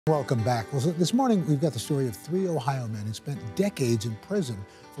Welcome back. Well, so this morning we've got the story of 3 Ohio men who spent decades in prison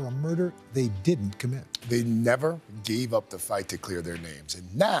for a murder they didn't commit. They never gave up the fight to clear their names.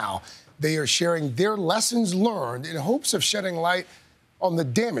 And now they are sharing their lessons learned in hopes of shedding light on the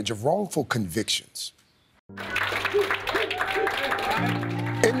damage of wrongful convictions.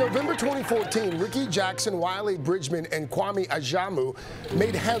 In November 2014, Rickey, Jackson, Wiley, Bridgman, and Kwame Ajamu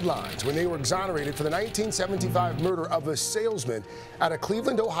made headlines when they were exonerated for the 1975 murder of a salesman at a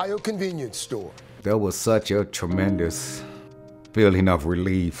Cleveland, Ohio convenience store. There was such a tremendous feeling of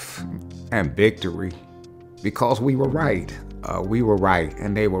relief and victory because we were right. We were right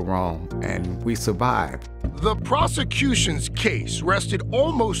and they were wrong, and we survived. The prosecution's case rested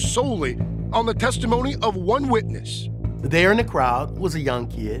almost solely on the testimony of one witness. There in the crowd was a young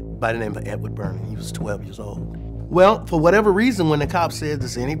kid by the name of Edward Vernon. He was 12 years old. Well, for whatever reason, when the cop said,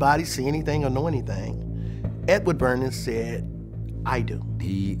 does anybody see anything or know anything, Edward Vernon said, I do.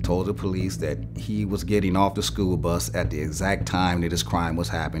 He told the police that he was getting off the school bus at the exact time that this crime was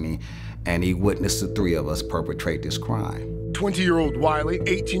happening, and he witnessed the 3 of us perpetrate this crime. 20-year-old Wiley,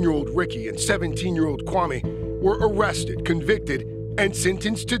 18-year-old Rickey, and 17-year-old Kwame were arrested, convicted, and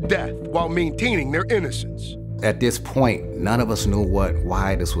sentenced to death while maintaining their innocence. At this point, none of us knew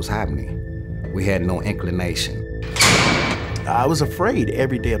why this was happening. We had no inclination. I was afraid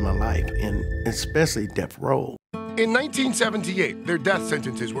every day of my life, and especially death row. In 1978, their death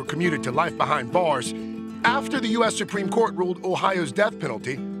sentences were commuted to life behind bars after the U.S. Supreme Court ruled Ohio's death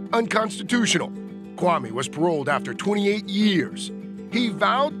penalty unconstitutional. Kwame was paroled after 28 years. He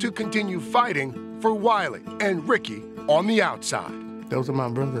vowed to continue fighting for Wiley and Rickey on the outside. Those are my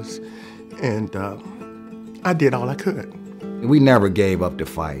brothers, and I did all I could. We never gave up the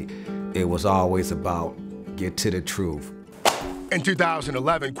fight. It was always about get to the truth. In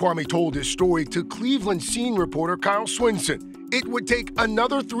 2011, Kwame told his story to Cleveland scene reporter Kyle Swinson. It would take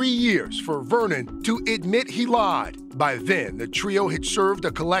another 3 years for Vernon to admit he lied. By then, the trio had served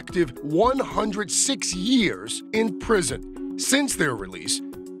a collective 106 years in prison. Since their release,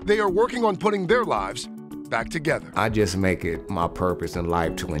 they are working on putting their lives back together. I just make it my purpose in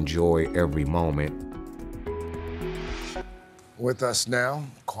life to enjoy every moment. With us now,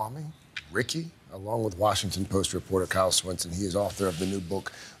 Kwame, Rickey, along with Washington Post reporter Kyle Swinson. He is author of the new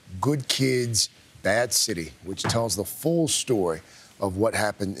book, Good Kids, Bad City, which tells the full story of what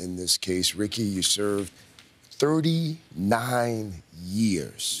happened in this case. Rickey, you served 39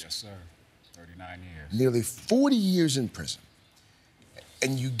 years. Yes, sir. 39 years. Nearly 40 years in prison.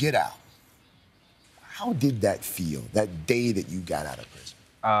 And you get out. How did that feel, that day that you got out of prison?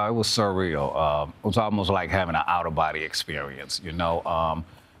 It was surreal. It was almost like having an out-of-body experience, you know.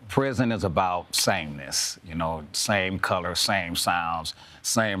 Prison is about sameness, you know, same color, same sounds,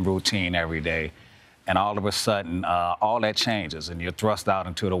 same routine every day. And all of a sudden, all that changes, and you're thrust out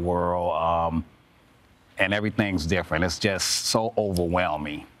into the world, and everything's different. It's just so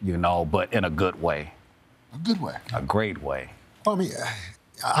overwhelming, you know, but in a good way. A good way? A great way. Kwame,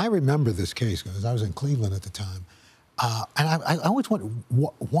 I remember this case because I was in Cleveland at the time. And I always wondered,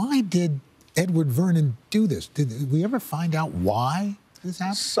 why did Edward Vernon do this? Did we ever find out why this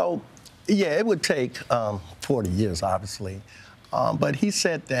happened? So, yeah, it would take 40 years, obviously. But he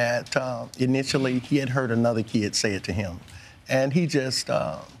said that initially he had heard another kid say it to him, and he just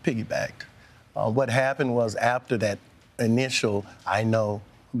piggybacked. What happened was after that initial, I know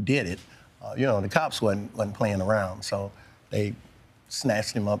who did it, you know, the cops wasn't playing around, so they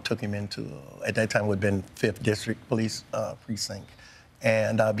snatched him up, took him into, at that time would have been 5th District Police Precinct,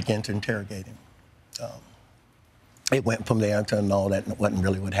 and began to interrogate him. It went from there to know that wasn't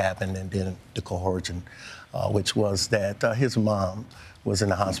really what happened, and then the coercion, which was that his mom was in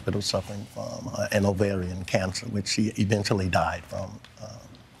the hospital suffering from an ovarian cancer, which she eventually died from.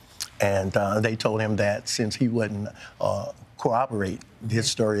 And they told him that since he wouldn't corroborate his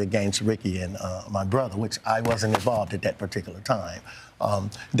story against Rickey and my brother, which I wasn't involved at that particular time,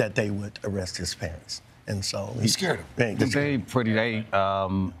 that they would arrest his parents. And so he scared him. They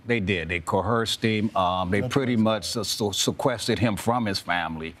did. They coerced him. They pretty much sequestered him from his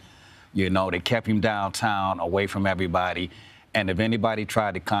family. You know, they kept him downtown, away from everybody. And if anybody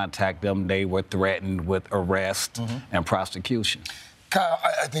tried to contact them, they were threatened with arrest and prosecution. Kyle,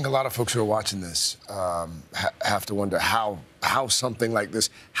 I think a lot of folks who are watching this have to wonder how something like this,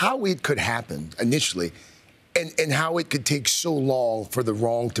 how it could happen initially, and how it could take so long for the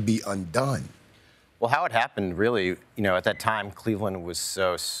wrong to be undone. Well, how it happened, really, you know, at that time, Cleveland was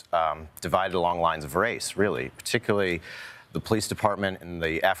so divided along lines of race, really, particularly the police department and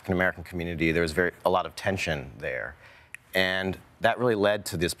the African-American community. There was a lot of tension there. And that really led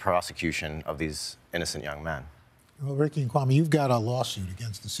to this prosecution of these innocent young men. Well, Rickey and Kwame, you've got a lawsuit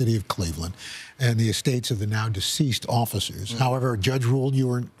against the city of Cleveland and the estates of the now deceased officers. However, a judge ruled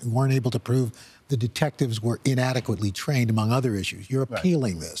you weren't able to prove the detectives were inadequately trained, among other issues. You're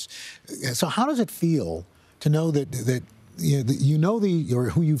appealing this. So how does it feel to know that or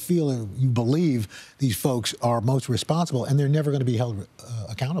who you feel and you believe these folks are most responsible, and they're never going to be held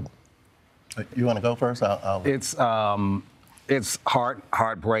accountable? You want to go first? It's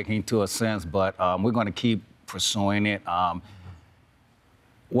heartbreaking to a sense, but we're going to keep pursuing it.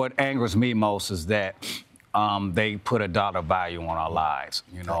 What angers me most is that they put a dollar value on our lives.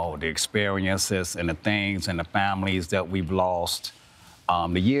 You know, the experiences and the things and the families that we've lost,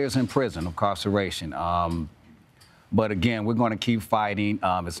 the years in prison, incarceration. But again, we're going to keep fighting.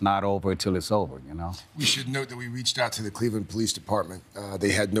 It's not over until it's over, you know? We should note that we reached out to the Cleveland Police Department.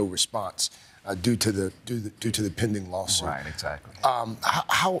 They had no response due to the pending lawsuit. Right, exactly.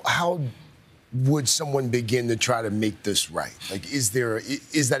 How would someone begin to try to make this right? Like, is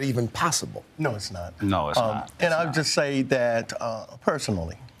that even possible? No, it's not. No, it's not. And I'll just say that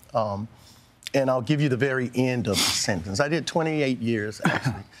personally, and I'll give you the very end of the sentence. I did 28 years,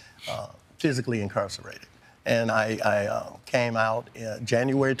 actually, physically incarcerated. And I came out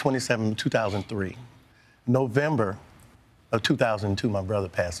January 27, 2003. November of 2002, my brother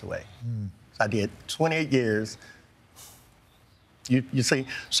passed away. So I did 28 years. You see?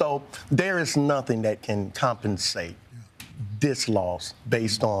 So there is nothing that can compensate this loss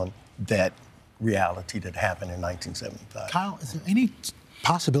based on that reality that happened in 1975. Kyle, is there any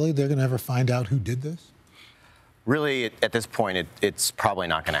possibility they're going to ever find out who did this? Really, at this point, it's probably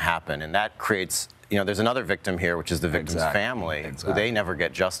not going to happen. And that creates, you know, there's another victim here, which is the victim's family. Who they never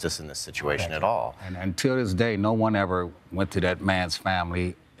get justice in this situation at all. And until this day, no one ever went to that man's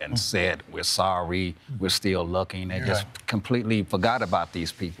family and said, we're sorry, we're still looking. They just completely forgot about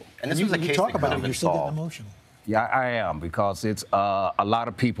these people. And this was a case that could have been you're still getting solved. emotional. Yeah, I am, because it's a lot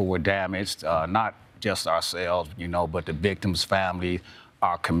of people were damaged, not just ourselves, you know, but the victim's family,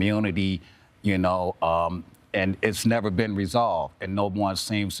 our community, you know, and it's never been resolved, and no one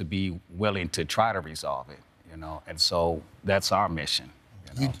seems to be willing to try to resolve it, you know, and so that's our mission.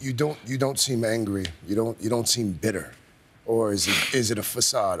 You don't seem angry. You don't seem bitter, or is it a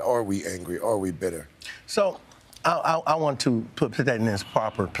facade? Are we angry? Are we bitter? So I want to put that in its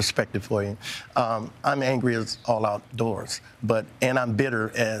proper perspective for you. I'm angry as all outdoors, and I'm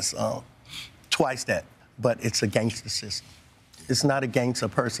bitter as twice that, but it's against the system. It's not against a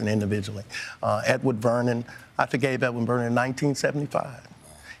person individually. Edward Vernon, I forgave Edward Vernon in 1975.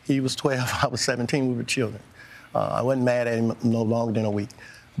 He was 12, I was 17, we were children. I wasn't mad at him no longer than a week.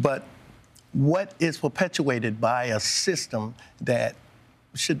 But what is perpetuated by a system that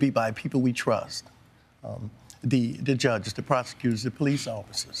should be by people we trust, the judges, the prosecutors, the police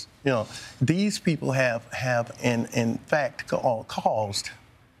officers, you know, these people have in fact caused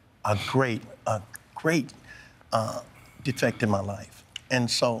a great defect in my life. And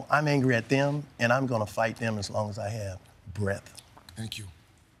so I'm angry at them, and I'm going to fight them as long as I have breath. Thank you.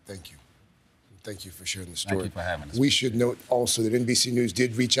 Thank you. Thank you for sharing the story. Thank you for having us. We should note also that NBC News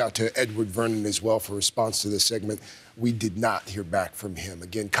did reach out to Edward Vernon as well for response to this segment. We did not hear back from him.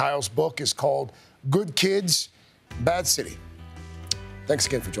 Again, Kyle's book is called Good Kids, Bad City. Thanks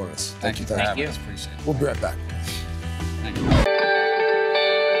again for joining us. Thank you for having us. Appreciate it. We'll be right back. Thank you.